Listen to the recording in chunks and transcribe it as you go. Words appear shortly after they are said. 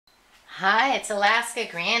Hi, it's Alaska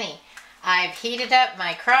Granny. I've heated up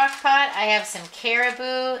my crock pot. I have some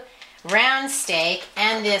Caribou round steak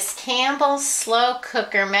and this Campbell's slow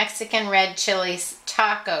cooker Mexican red chili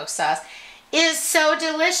taco sauce. It is so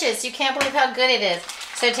delicious. You can't believe how good it is.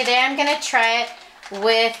 So today I'm going to try it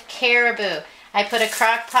with Caribou. I put a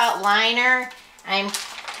crock pot liner. I'm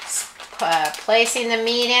placing the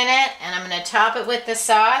meat in it, and I'm going to top it with the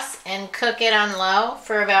sauce and cook it on low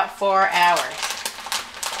for about 4 hours.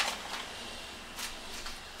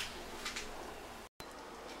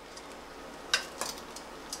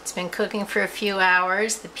 It's been cooking for a few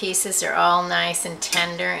hours. The pieces are all nice and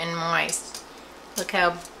tender and moist. Look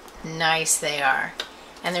how nice they are.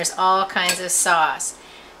 And there's all kinds of sauce.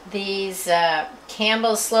 These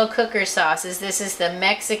Campbell's slow cooker sauces, this is the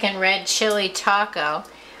Mexican red chili taco.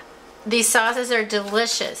 These sauces are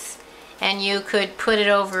delicious. And you could put it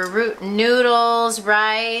over root noodles,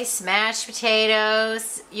 rice, mashed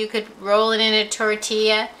potatoes. You could roll it in a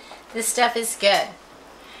tortilla. This stuff is good.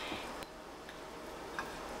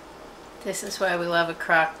 This is why we love a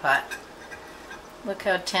crock pot. Look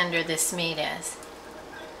how tender this meat is.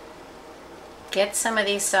 Get some of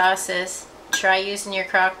these sauces. Try using your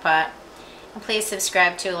crock pot. And please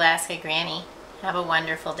subscribe to Alaska Granny. Have a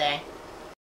wonderful day.